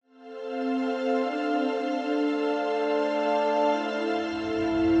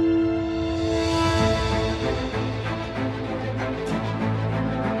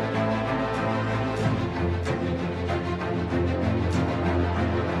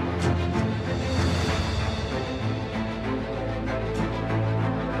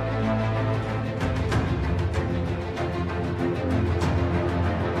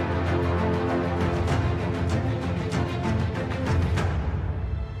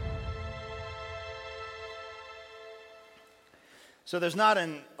So there's not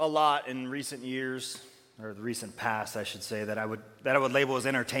a lot in recent years, or the recent past, I should say, that I would label as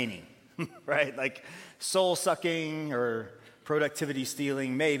entertaining, right? Like soul-sucking or productivity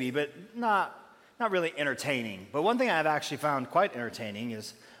stealing, maybe, but not really entertaining. But one thing I've actually found quite entertaining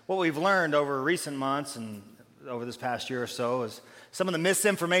is what we've learned over recent months and over this past year or so is some of the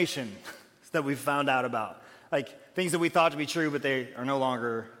misinformation that we've found out about. Like things that we thought to be true, but they are no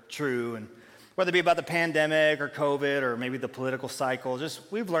longer true. And whether it be about the pandemic or COVID or maybe the political cycle, just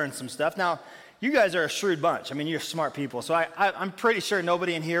we've learned some stuff. Now, you guys are a shrewd bunch. I mean, you're smart people. So I'm pretty sure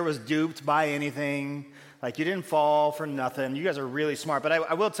nobody in here was duped by anything. Like you didn't fall for nothing. You guys are really smart. But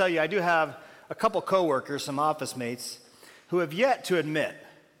I will tell you, I do have a couple coworkers, some office mates, who have yet to admit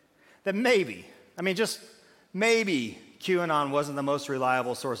that maybe, just maybe QAnon wasn't the most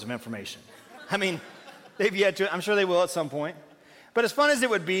reliable source of information. I mean, they've yet to, I'm sure they will at some point. But as fun as it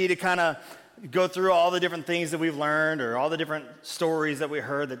would be to kind of go through all the different things that we've learned or all the different stories that we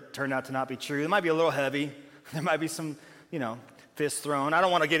heard that turned out to not be true, it might be a little heavy. There might be some, fists thrown. I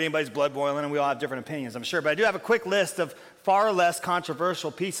don't want to get anybody's blood boiling, and we all have different opinions, I'm sure. But I do have a quick list of far less controversial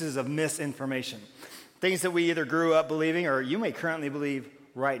pieces of misinformation. Things that we either grew up believing or you may currently believe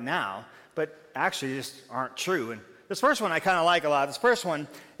right now, but actually just aren't true. And this first one I kind of like a lot. This first one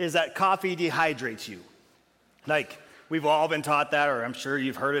is that coffee dehydrates you. Like, we've all been taught that, or I'm sure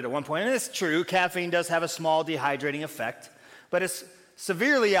you've heard it at one point. And it's true, caffeine does have a small dehydrating effect, but it's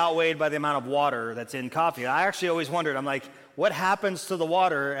severely outweighed by the amount of water that's in coffee. I actually always wondered, I'm like, what happens to the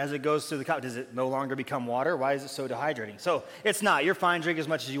water as it goes through the coffee? Does it no longer become water? Why is it so dehydrating? So it's not. You're fine, drink as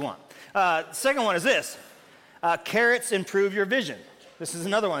much as you want. Second one is this. Carrots improve your vision. This is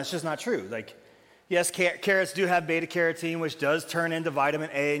another one. It's just not true. Like, yes, carrots do have beta-carotene, which does turn into vitamin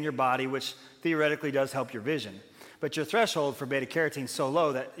A in your body, which theoretically does help your vision. But your threshold for beta-carotene is so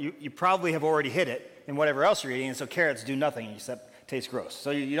low that you probably have already hit it in whatever else you're eating, and so carrots do nothing except taste gross. So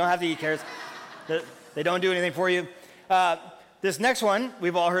you don't have to eat carrots. They don't do anything for you. This next one,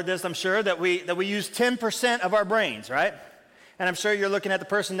 we've all heard this, I'm sure, that we use 10% of our brains, right? And I'm sure you're looking at the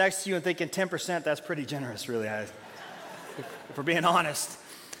person next to you and thinking 10%, that's pretty generous, really, if we're being honest.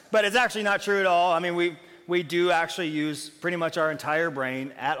 But it's actually not true at all. I mean, we do actually use pretty much our entire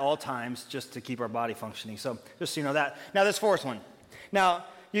brain at all times just to keep our body functioning. So just so you know that. Now, this fourth one. Now,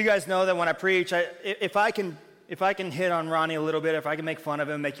 you guys know that when I preach, if I can hit on Ronnie a little bit, if I can make fun of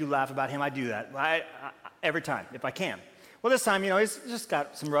him, make you laugh about him, I do that. Every time, if I can. Well, this time, he's just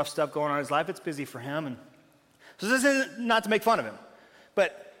got some rough stuff going on in his life. It's busy for him. And so this is not to make fun of him.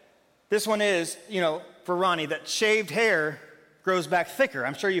 But this one is, for Ronnie, that shaved hair grows back thicker.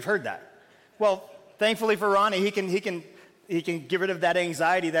 I'm sure you've heard that. Well, thankfully for Ronnie, he can get rid of that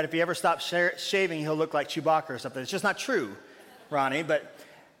anxiety that if he ever stops shaving, he'll look like Chewbacca or something. It's just not true, Ronnie. But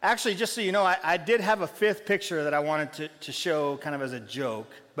actually, just so you know, I did have a fifth picture that I wanted to show kind of as a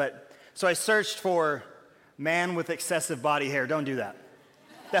joke. But so I searched for man with excessive body hair. Don't do that.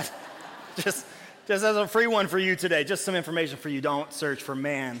 That's just as a free one for you today. Just some information for you. Don't search for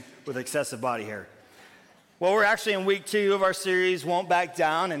man with excessive body hair. Well, we're actually in week 2 of our series, Won't Back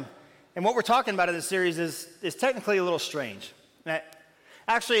Down. And what we're talking about in this series is technically a little strange.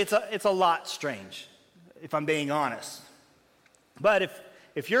 Actually, it's a lot strange, if I'm being honest. But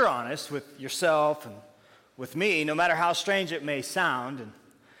if you're honest with yourself and with me, no matter how strange it may sound, and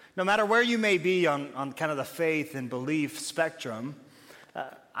no matter where you may be on kind of the faith and belief spectrum,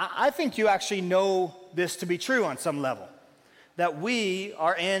 I think you actually know this to be true on some level, that we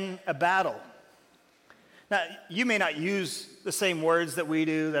are in a battle. Now, you may not use the same words that we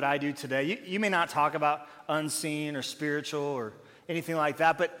do, that I do today. You may not talk about unseen or spiritual or anything like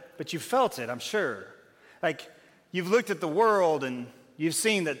that, but you felt it, I'm sure. Like, you've looked at the world and you've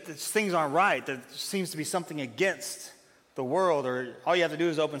seen that things aren't right, that there seems to be something against the world, or all you have to do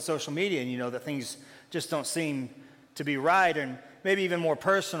is open social media and you know that things just don't seem to be right, and maybe even more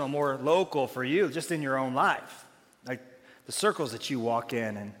personal, more local for you, just in your own life. Like the circles that you walk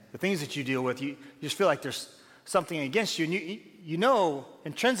in and the things that you deal with, you just feel like there's something against you, and you know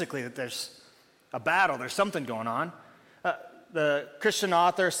intrinsically that there's a battle, there's something going on. The Christian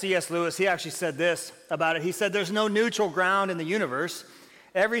author C.S. Lewis, he actually said this about it. He said, there's no neutral ground in the universe.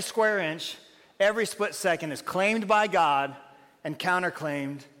 Every square inch, every split second is claimed by God and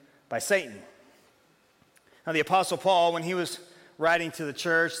counterclaimed by Satan. Now, the Apostle Paul, when he was writing to the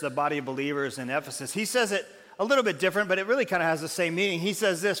church, the body of believers in Ephesus, he says it a little bit different, but it really kind of has the same meaning. He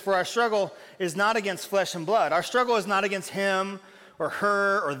says this, for our struggle is not against flesh and blood. Our struggle is not against him or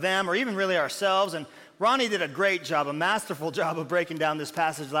her or them or even really ourselves. And Ronnie did a great job, a masterful job of breaking down this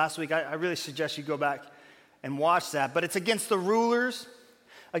passage last week. I really suggest you go back and watch that. But it's against the rulers,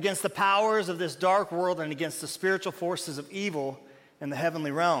 against the powers of this dark world, and against the spiritual forces of evil in the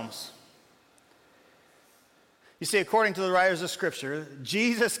heavenly realms. You see, according to the writers of Scripture,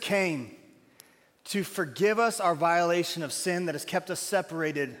 Jesus came to forgive us our violation of sin that has kept us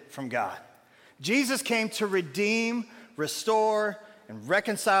separated from God. Jesus came to redeem, restore, and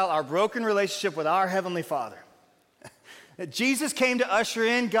reconcile our broken relationship with our Heavenly Father. Jesus came to usher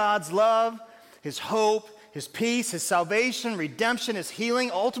in God's love, His hope, His peace, His salvation, redemption, His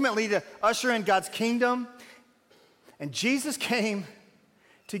healing, ultimately to usher in God's kingdom. And Jesus came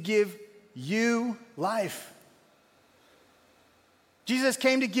to give you life. Jesus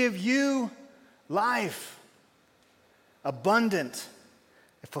came to give you life, abundant,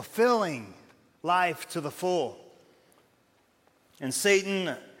 fulfilling life to the full. And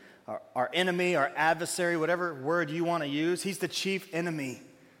Satan, our enemy, our adversary, whatever word you want to use, he's the chief enemy.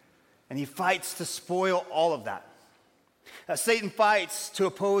 And he fights to spoil all of that. Satan fights to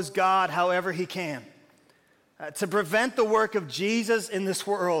oppose God however he can, to prevent the work of Jesus in this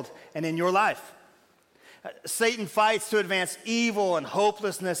world and in your life. Satan fights to advance evil and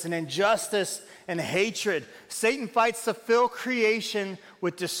hopelessness and injustice and hatred. Satan fights to fill creation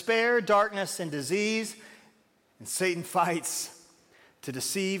with despair, darkness, and disease. And Satan fights to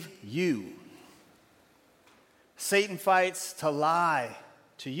deceive you. Satan fights to lie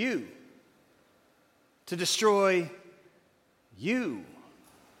to you, to destroy you.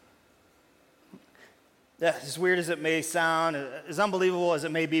 As weird as it may sound, as unbelievable as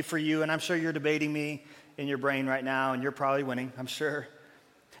it may be for you, and I'm sure you're debating me in your brain right now, and you're probably winning, I'm sure.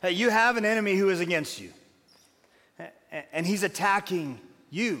 You have an enemy who is against you, and he's attacking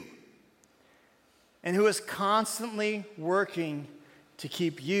you, and who is constantly working to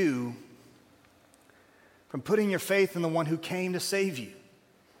keep you from putting your faith in the one who came to save you.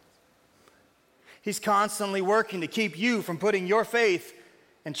 He's constantly working to keep you from putting your faith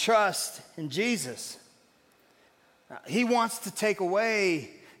and trust in Jesus. He wants to take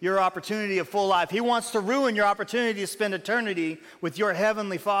away your opportunity of full life. He wants to ruin your opportunity to spend eternity with your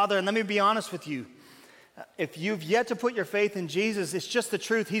Heavenly Father. And let me be honest with you. If you've yet to put your faith in Jesus, it's just the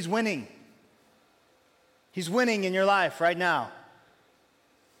truth. He's winning. He's winning in your life right now.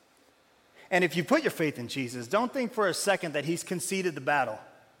 And if you put your faith in Jesus, don't think for a second that He's conceded the battle.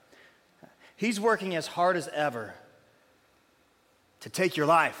 He's working as hard as ever to take your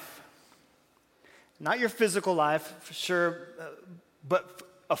life. Not your physical life, for sure, but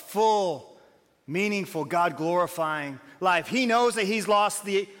a full, meaningful, God-glorifying life. He knows that He's lost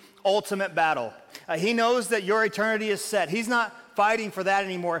the ultimate battle. He knows that your eternity is set. He's not fighting for that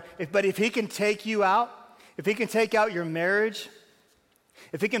anymore. But if He can take you out, if He can take out your marriage,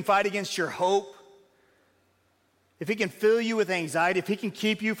 if He can fight against your hope, if He can fill you with anxiety, if He can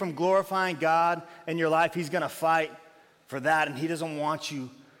keep you from glorifying God in your life, He's going to fight for that. And He doesn't want you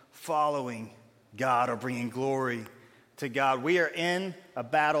following God or bringing glory to God. We are in a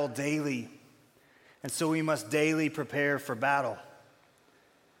battle daily, and so we must daily prepare for battle.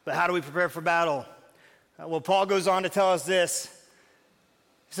 But how do we prepare for battle? Well, Paul goes on to tell us this.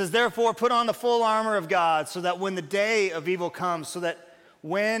 He says, therefore, put on the full armor of God so that when the day of evil comes,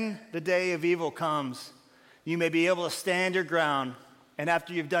 you may be able to stand your ground, and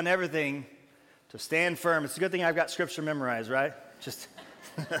after you've done everything, to stand firm. It's a good thing I've got Scripture memorized, right?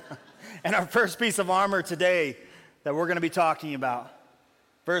 And our first piece of armor today that we're going to be talking about,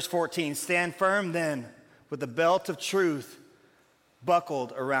 verse 14, stand firm then with the belt of truth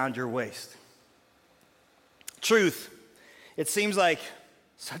buckled around your waist. Truth, it seems like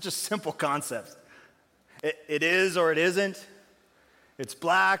such a simple concept. It is or it isn't. It's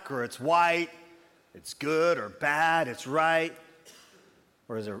black or it's white. It's good or bad. It's right.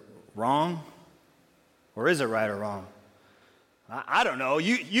 Or is it wrong? Or is it right or wrong? I don't know.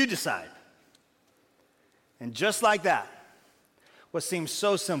 You decide. And just like that, what seems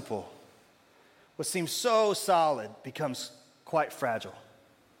so simple, what seems so solid becomes quite fragile.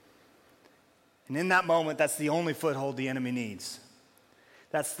 And in that moment, that's the only foothold the enemy needs.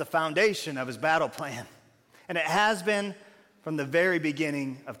 That's the foundation of his battle plan. And it has been from the very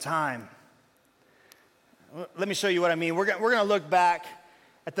beginning of time. Let me show you what I mean. We're going to look back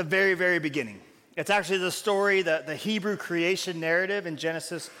at the very, very beginning. It's actually the story, the Hebrew creation narrative in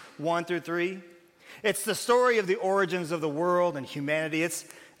Genesis 1 through 3. It's the story of the origins of the world and humanity. It's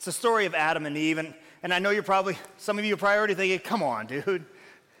the story of Adam and Eve. And I know some of you are probably already thinking, come on, dude.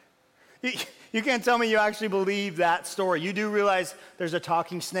 You can't tell me you actually believe that story. You do realize there's a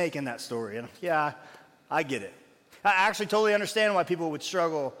talking snake in that story. And yeah, I get it. I actually totally understand why people would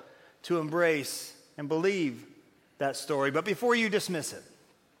struggle to embrace and believe that story. But before you dismiss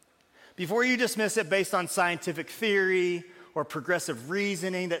it based on scientific theory or progressive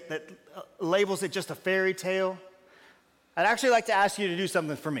reasoning that labels it just a fairy tale, I'd actually like to ask you to do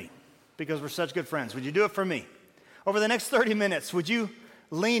something for me because we're such good friends. Would you do it for me? Over the next 30 minutes, would you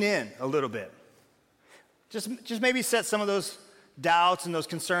lean in a little bit? Just maybe set some of those doubts and those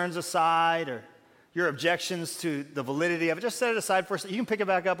concerns aside, or your objections to the validity of it. Just set it aside for a second. You can pick it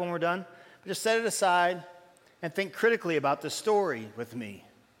back up when we're done. But just set it aside and think critically about this story with me.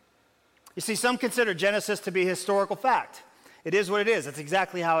 You see, some consider Genesis to be historical fact. It is what it is. It's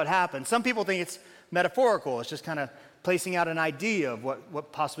exactly how it happened. Some people think it's metaphorical. It's just kind of placing out an idea of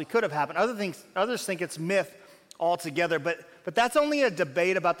what possibly could have happened. Others think it's myth altogether. But that's only a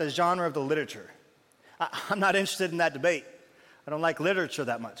debate about the genre of the literature. I'm not interested in that debate. I don't like literature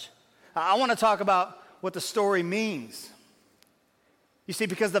that much. I want to talk about what the story means. You see,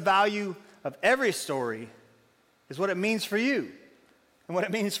 because the value of every story is what it means for you and what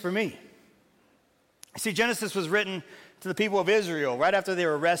it means for me. You see, Genesis was written to the people of Israel right after they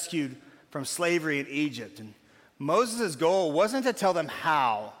were rescued from slavery in Egypt. And Moses' goal wasn't to tell them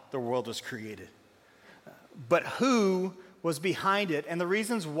how the world was created, but who was behind it and the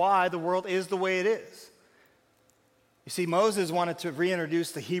reasons why the world is the way it is. You see, Moses wanted to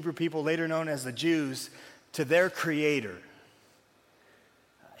reintroduce the Hebrew people, later known as the Jews, to their Creator.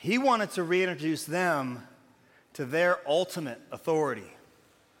 He wanted to reintroduce them to their ultimate authority.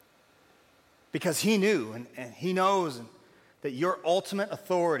 Because he knew and he knows that your ultimate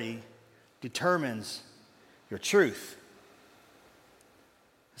authority determines your truth.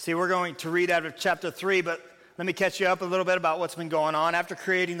 See, we're going to read out of chapter 3, but let me catch you up a little bit about what's been going on. After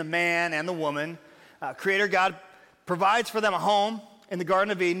creating the man and the woman, Creator God provides for them a home in the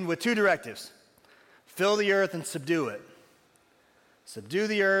Garden of Eden with two directives. Fill the earth and subdue it. Subdue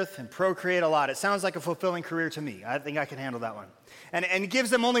the earth and procreate a lot. It sounds like a fulfilling career to me. I think I can handle that one. And it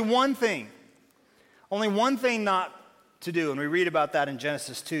gives them only one thing not to do. And we read about that in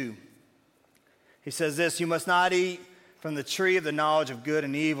Genesis 2. He says this, "You must not eat from the tree of the knowledge of good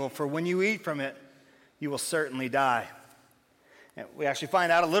and evil, for when you eat from it, you will certainly die." And we actually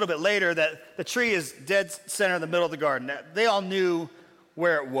find out a little bit later that the tree is dead center in the middle of the garden. They all knew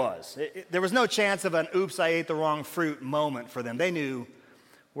where it was. There was no chance of an oops, I ate the wrong fruit moment for them. They knew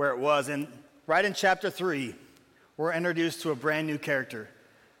where it was. And right in chapter 3, we're introduced to a brand new character.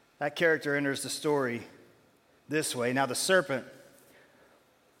 That character enters the story this way. Now the serpent,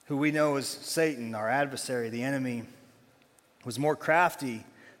 who we know as Satan, our adversary, the enemy, was more crafty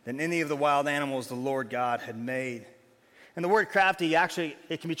than any of the wild animals the Lord God had made. And the word crafty, actually,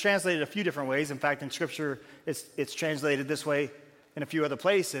 it can be translated a few different ways. In fact, in Scripture, it's translated this way in a few other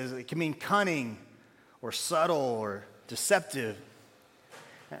places. It can mean cunning or subtle or deceptive.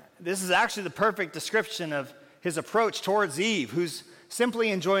 This is actually the perfect description of his approach towards Eve, who's simply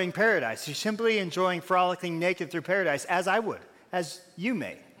enjoying paradise. She's simply enjoying frolicking naked through paradise, as I would, as you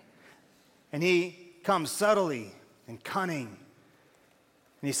may. And he comes subtly and cunning.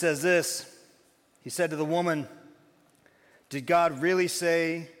 And he says this, he said to the woman, "Did God really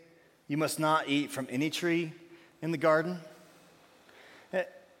say you must not eat from any tree in the garden?"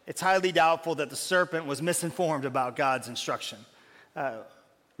 It's highly doubtful that the serpent was misinformed about God's instruction.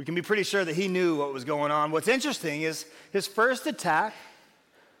 We can be pretty sure that he knew what was going on. What's interesting is his first attack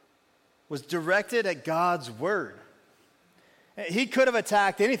was directed at God's word. He could have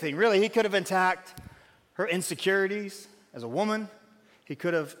attacked anything, really. He could have attacked her insecurities as a woman. He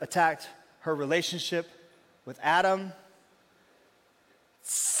could have attacked her relationship with Adam.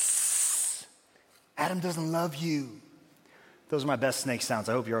 Adam doesn't love you. Those are my best snake sounds.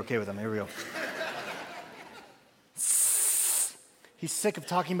 I hope you're okay with them. Here we go. He's sick of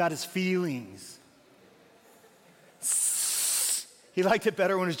talking about his feelings. He liked it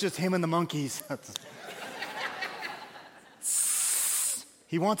better when it was just him and the monkeys.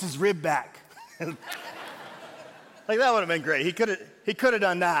 He wants his rib back. Like, that would have been great. He could have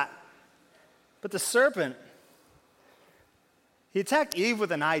done that. But the serpent, he attacked Eve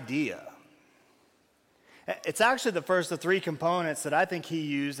with an idea. It's actually the first of three components that I think he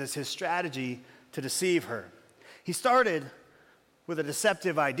used as his strategy to deceive her. He started with a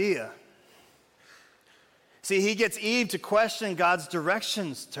deceptive idea. See, he gets Eve to question God's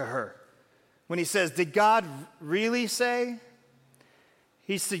directions to her. When he says, "Did God really say?"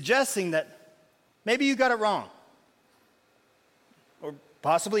 He's suggesting that maybe you got it wrong. Or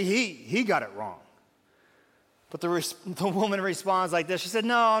possibly he got it wrong. But the woman responds like this. She said,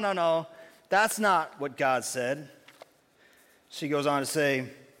 No. That's not what God said. She goes on to say,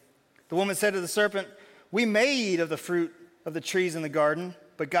 the woman said to the serpent, "We may eat of the fruit of the trees in the garden,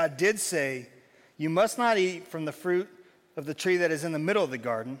 but God did say, you must not eat from the fruit of the tree that is in the middle of the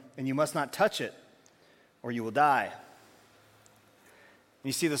garden, and you must not touch it, or you will die."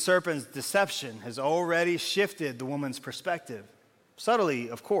 You see, the serpent's deception has already shifted the woman's perspective. Subtly,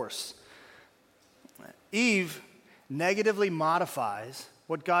 of course. Eve negatively modifies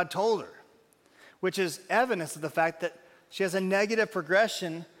what God told her, which is evidence of the fact that she has a negative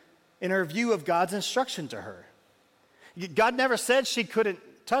progression in her view of God's instruction to her. God never said she couldn't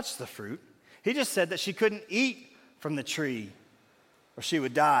touch the fruit. He just said that she couldn't eat from the tree or she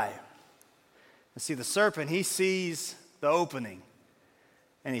would die. And see, the serpent, he sees the opening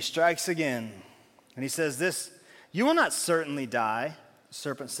and he strikes again. And he says this, "You will not certainly die," the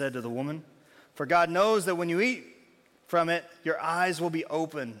serpent said to the woman, "for God knows that when you eat from it, your eyes will be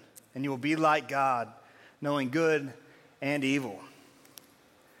open and you will be like God, knowing good and evil."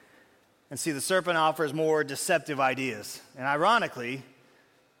 And see, the serpent offers more deceptive ideas. And ironically,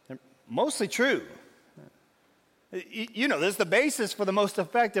 they're mostly true. You know this, the basis for the most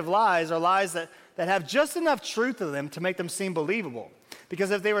effective lies are lies that have just enough truth to them to make them seem believable.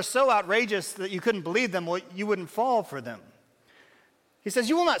 Because if they were so outrageous that you couldn't believe them, well, you wouldn't fall for them. He says,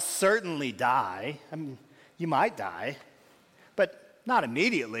 you will not certainly die. I mean, you might die, but not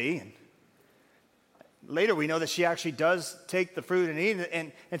immediately. And later we know that she actually does take the fruit and eat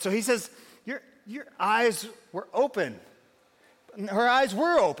it. And so he says, your eyes were open. Her eyes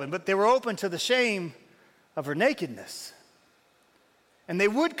were open, but they were open to the shame of her nakedness. And they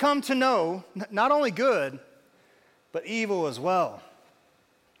would come to know not only good, but evil as well.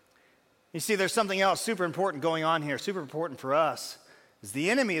 You see, there's something else super important going on here, super important for us, is the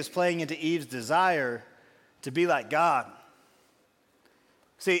enemy is playing into Eve's desire to be like God.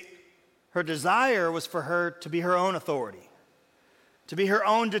 See, her desire was for her to be her own authority, to be her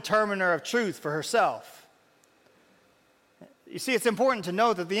own determiner of truth for herself. You see, it's important to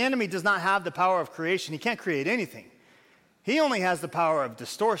note that the enemy does not have the power of creation. He can't create anything. He only has the power of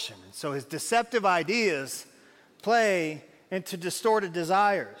distortion. And so his deceptive ideas play into distorted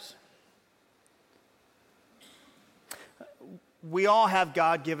desires. We all have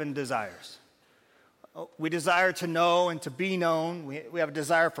God-given desires. We desire to know and to be known. We have a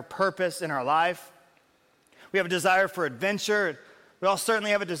desire for purpose in our life. We have a desire for adventure. We all certainly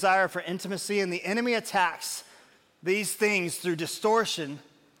have a desire for intimacy, and the enemy attacks these things through distortion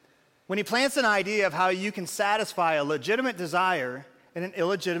when he plants an idea of how you can satisfy a legitimate desire in an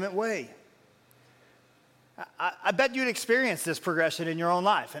illegitimate way. I bet you'd experience this progression in your own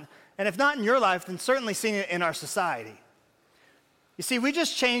life, and if not in your life, then certainly seen it in our society. You see, we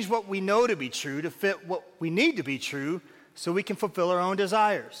just change what we know to be true to fit what we need to be true so we can fulfill our own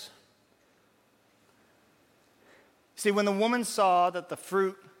desires. See, when the woman saw that the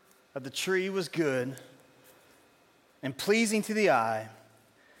fruit of the tree was good and pleasing to the eye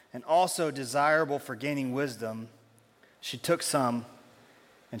and also desirable for gaining wisdom, she took some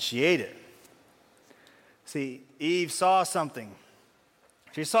and she ate it. See, Eve saw something.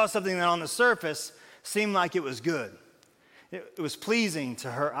 She saw something that on the surface seemed like it was good. It was pleasing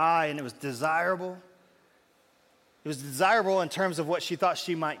to her eye, and it was desirable. It was desirable in terms of what she thought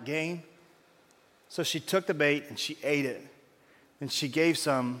she might gain. So she took the bait and she ate it, and she gave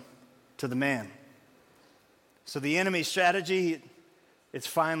some to the man. So the enemy's strategy, it's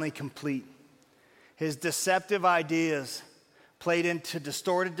finally complete. His deceptive ideas played into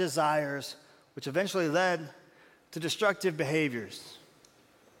distorted desires, which eventually led to destructive behaviors.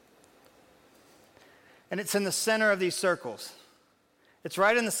 And it's in the center of these circles. It's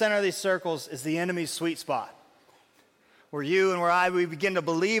right in the center of these circles is the enemy's sweet spot, where you and where I, we begin to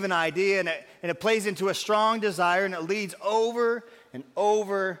believe an idea, and it plays into a strong desire, and it leads over and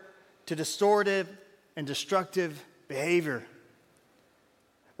over to distorted and destructive behavior.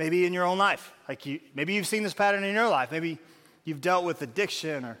 Maybe in your own life. Maybe you've seen this pattern in your life. Maybe you've dealt with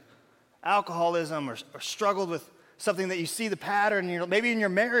addiction or alcoholism or struggled with something that you see the pattern, maybe in your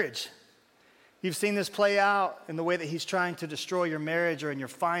marriage. You've seen this play out in the way that he's trying to destroy your marriage or in your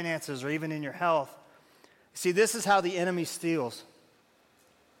finances or even in your health. See, this is how the enemy steals.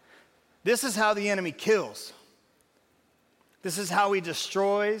 This is how the enemy kills. This is how he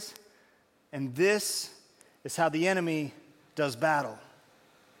destroys. And this is how the enemy does battle.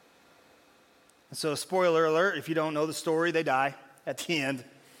 And so, spoiler alert, if you don't know the story, they die at the end.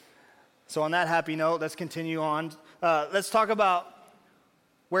 So on that happy note, let's continue on. Let's talk about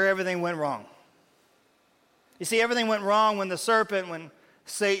where everything went wrong. You see, everything went wrong when the serpent, when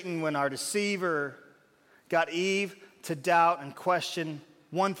Satan, when our deceiver got Eve to doubt and question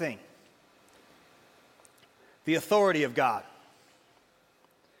one thing: the authority of God.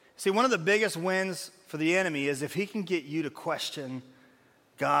 See, one of the biggest wins for the enemy is if he can get you to question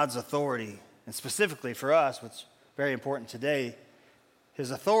God's authority, and specifically for us, what's very important today,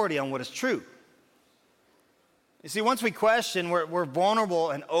 his authority on what is true. You see, once we question, we're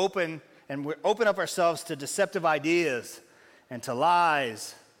vulnerable and open, and we open up ourselves to deceptive ideas and to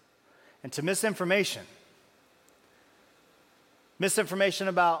lies and to misinformation. Misinformation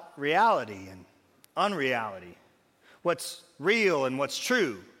about reality and unreality, what's real and what's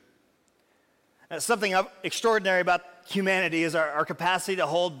true. Something extraordinary about humanity is our capacity to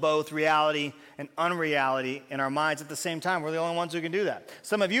hold both reality and unreality in our minds at the same time. We're the only ones who can do that.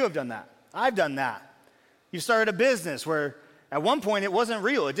 Some of you have done that. I've done that. You started a business where at one point it wasn't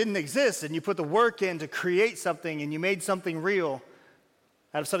real. It didn't exist, and you put the work in to create something, and you made something real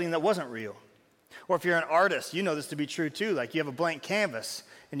out of something that wasn't real. Or if you're an artist, you know this to be true too. Like you have a blank canvas,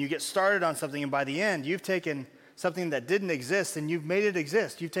 and you get started on something, and by the end, you've taken something that didn't exist, and you've made it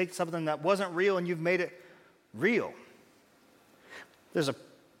exist. You've taken something that wasn't real, and you've made it real. There's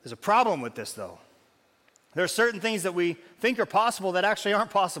a problem with this, though. There are certain things that we think are possible that actually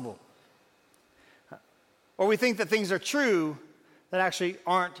aren't possible. Or we think that things are true that actually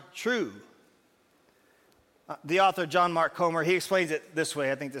aren't true. The author, John Mark Comer, he explains it this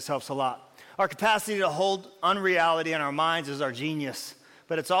way. I think this helps a lot. Our capacity to hold unreality in our minds is our genius,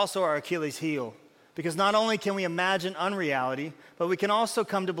 but it's also our Achilles heel. Because not only can we imagine unreality, but we can also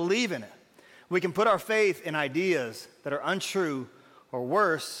come to believe in it. We can put our faith in ideas that are untrue, or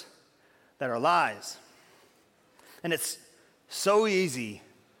worse, that are lies. And it's so easy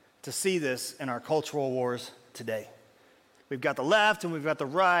to see this in our cultural wars today. We've got the left and we've got the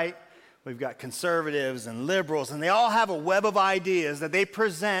right. We've got conservatives and liberals, and they all have a web of ideas that they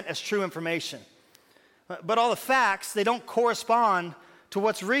present as true information. But all the facts, they don't correspond to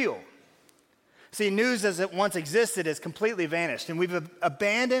what's real. See, news as it once existed has completely vanished, and we've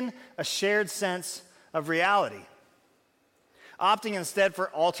abandoned a shared sense of reality, opting instead for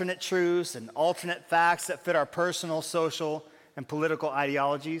alternate truths and alternate facts that fit our personal, social, and political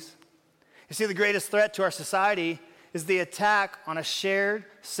ideologies. You see, the greatest threat to our society is the attack on a shared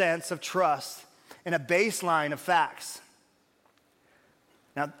sense of trust and a baseline of facts.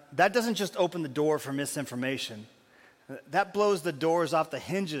 Now, that doesn't just open the door for misinformation. That blows the doors off the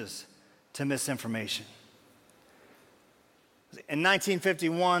hinges to misinformation. In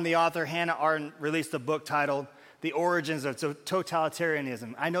 1951, the author Hannah Arendt released a book titled The Origins of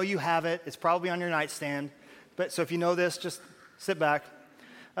Totalitarianism. I know you have it. It's probably on your nightstand. But so if you know this, just sit back.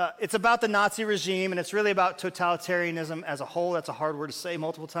 It's about the Nazi regime, and it's really about totalitarianism as a whole. That's a hard word to say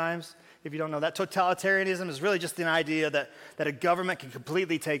multiple times if you don't know that. Totalitarianism is really just an idea that a government can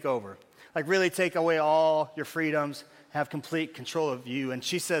completely take over, like really take away all your freedoms, have complete control of you. And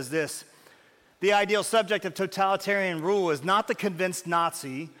she says this: the ideal subject of totalitarian rule is not the convinced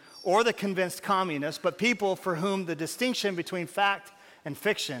Nazi or the convinced communist, but people for whom the distinction between fact and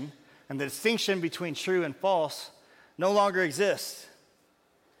fiction and the distinction between true and false no longer exists.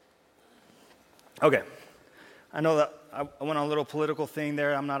 Okay, I know that I went on a little political thing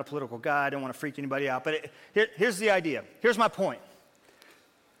there. I'm not a political guy. I don't want to freak anybody out. But here's the idea. Here's my point.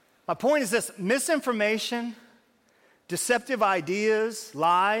 My point is this: misinformation, deceptive ideas,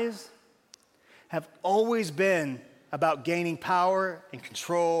 lies have always been about gaining power and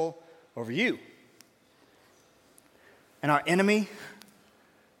control over you. And our enemy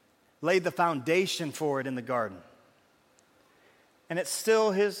laid the foundation for it in the garden. And it's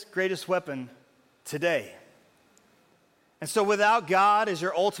still his greatest weapon today. And so without God as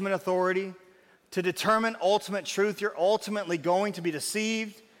your ultimate authority to determine ultimate truth, you're ultimately going to be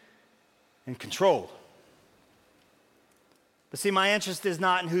deceived and controlled. But see, my interest is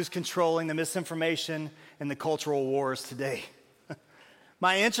not in who's controlling the misinformation and the cultural wars today.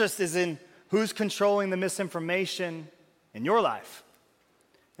 My interest is in who's controlling the misinformation in your life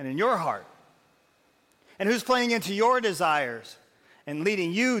and in your heart, and who's playing into your desires and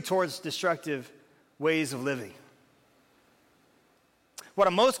leading you towards destructive ways of living. What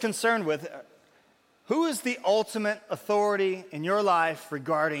I'm most concerned with, who is the ultimate authority in your life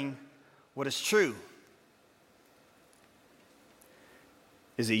regarding what is true?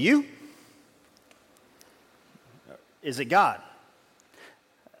 Is it you? Is it God?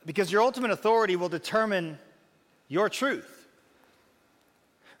 Because your ultimate authority will determine your truth.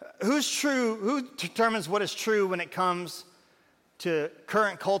 Who's true? Who determines what is true when it comes to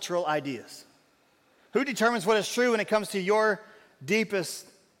current cultural ideas? Who determines what is true when it comes to your deepest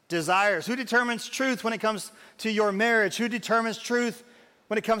desires? Who determines truth when it comes to your marriage? Who determines truth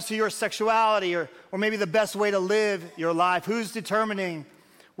when it comes to your sexuality or maybe the best way to live your life? Who's determining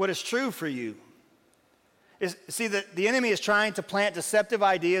what is true for you? See, the enemy is trying to plant deceptive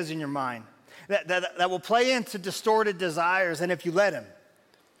ideas in your mind that will play into distorted desires, and if you let him,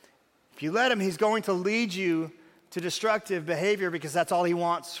 he's going to lead you to destructive behavior because that's all he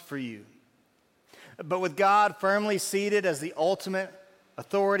wants for you. But with God firmly seated as the ultimate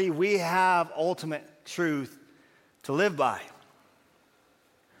authority, we have ultimate truth to live by.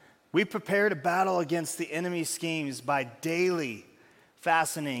 We prepare to battle against the enemy's schemes by daily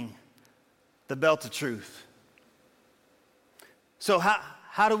fastening the belt of truth. So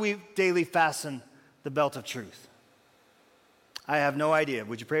how do we daily fasten the belt of truth? I have no idea.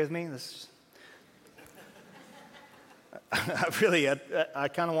 Would you pray with me? I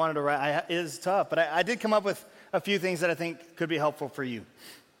kind of wanted to write. It is tough, but I did come up with a few things that I think could be helpful for you.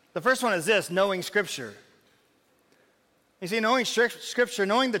 The first one is this: knowing Scripture. You see, knowing Scripture,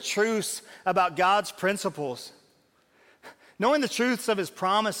 knowing the truths about God's principles, knowing the truths of His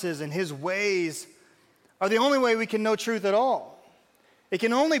promises and His ways are the only way we can know truth at all. It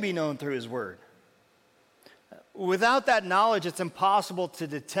can only be known through His Word. Without that knowledge, it's impossible to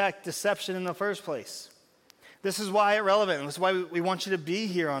detect deception in the first place. This is why it's relevant. This is why we want you to be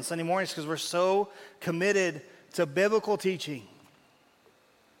here on Sunday mornings, because we're so committed to biblical teaching.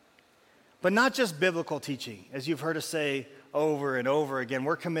 But not just biblical teaching, as you've heard us say over and over again.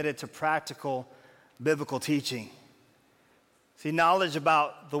 We're committed to practical biblical teaching. See, knowledge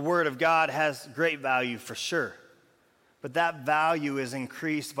about the Word of God has great value for sure. But that value is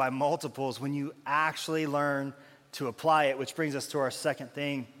increased by multiples when you actually learn to apply it, which brings us to our second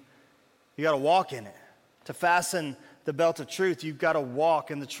thing. You got to walk in it. To fasten the belt of truth, you've got to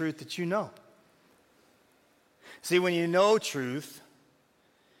walk in the truth that you know. See, when you know truth,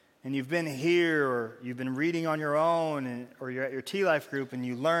 and you've been here or you've been reading on your own or you're at your T-Life group and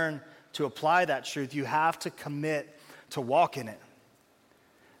you learn to apply that truth, you have to commit to walk in it.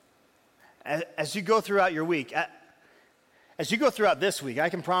 As you go throughout your week, as you go throughout this week, I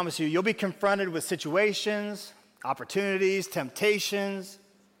can promise you, you'll be confronted with situations, opportunities, temptations,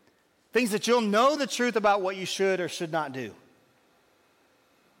 things that you'll know the truth about what you should or should not do.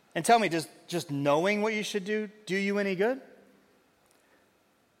 And tell me, does just knowing what you should do you any good?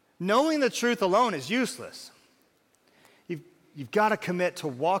 Knowing the truth alone is useless. You've got to commit to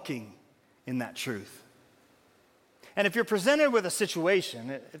walking in that truth. And if you're presented with a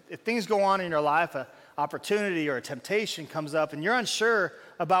situation, if things go on in your life, an opportunity or a temptation comes up, and you're unsure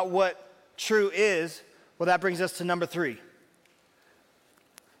about what true is, well, that brings us to number 3.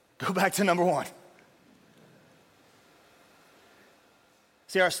 Go back to number 1.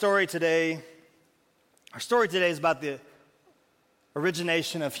 See, our story today is about the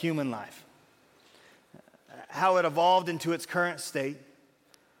origination of human life, how it evolved into its current state,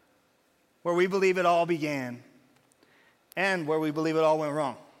 where we believe it all began, and where we believe it all went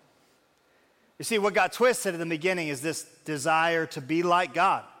wrong. You see, what got twisted in the beginning is this desire to be like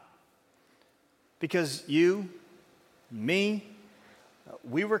God. Because you, me,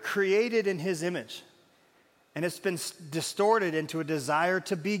 we were created in His image, and it's been distorted into a desire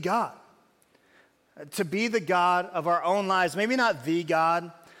to be God. To be the God of our own lives. Maybe not the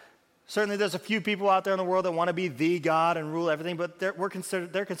God. Certainly there's a few people out there in the world that want to be the God and rule everything, but they're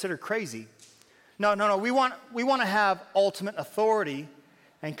considered crazy. No. We want to have ultimate authority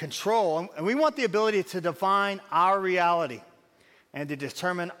and control, and we want the ability to define our reality and to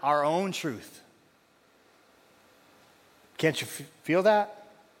determine our own truth. Can't you feel that?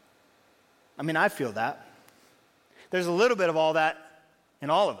 I mean, I feel that. There's a little bit of all that in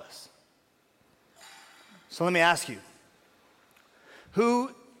all of us. So let me ask you, who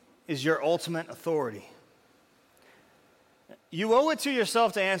is your ultimate authority? You owe it to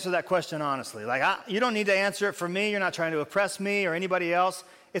yourself to answer that question honestly. You don't need to answer it for me. You're not trying to oppress me or anybody else.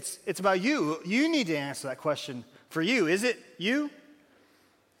 It's about you. You need to answer that question for you. Is it you?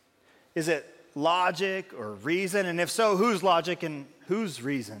 Is it logic or reason? And if so, whose logic and whose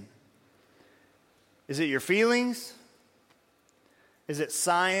reason? Is it your feelings? Is it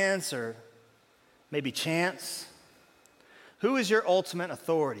science or maybe chance? Who is your ultimate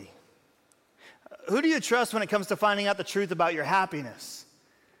authority? Who do you trust when it comes to finding out the truth about your happiness?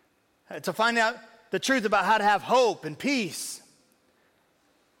 To find out the truth about how to have hope and peace?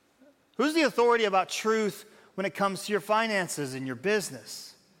 Who's the authority about truth when it comes to your finances and your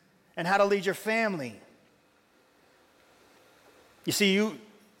business and how to lead your family? You see,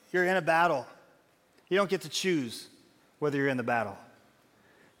 you're in a battle. You don't get to choose whether you're in the battle.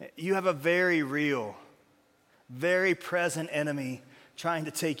 You have a very real, very present enemy trying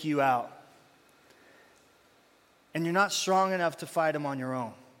to take you out. And you're not strong enough to fight him on your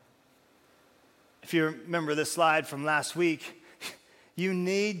own. If you remember this slide from last week, you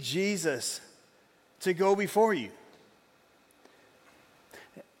need Jesus to go before you.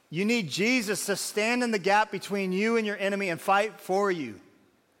 You need Jesus to stand in the gap between you and your enemy and fight for you.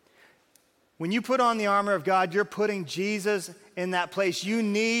 When you put on the armor of God, you're putting Jesus in that place. You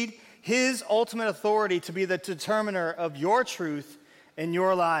need his ultimate authority to be the determiner of your truth in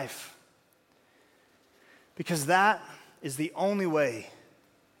your life. Because that is the only way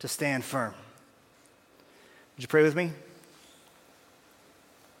to stand firm. Would you pray with me?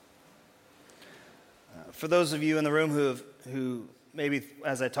 For those of you in the room who maybe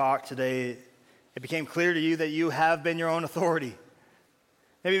as I talked today, it became clear to you that you have been your own authority.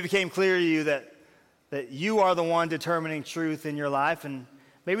 Maybe it became clear to you that you are the one determining truth in your life, and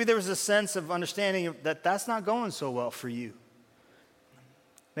maybe there was a sense of understanding that that's not going so well for you.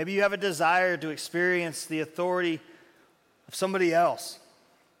 Maybe you have a desire to experience the authority of somebody else.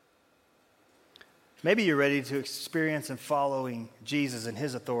 Maybe you're ready to experience and following Jesus and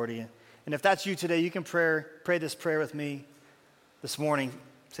his authority. And if that's you today, you can pray this prayer with me this morning.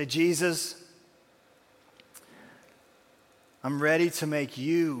 Say, Jesus, I'm ready to make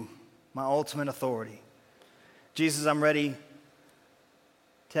you my ultimate authority. Jesus, I'm ready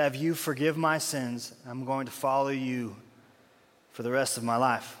to have you forgive my sins. I'm going to follow you for the rest of my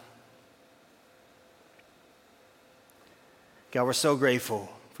life. God, we're so grateful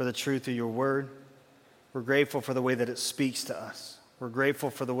for the truth of your word. We're grateful for the way that it speaks to us. We're grateful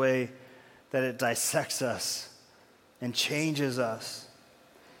for the way that it dissects us and changes us.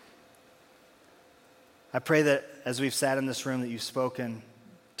 I pray that as we've sat in this room that you've spoken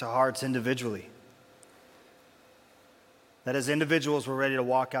to hearts individually. That as individuals we're ready to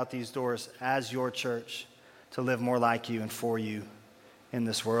walk out these doors as your church to live more like you and for you in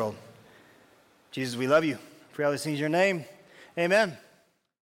this world. Jesus, we love you. Pray all these things in your name. Amen.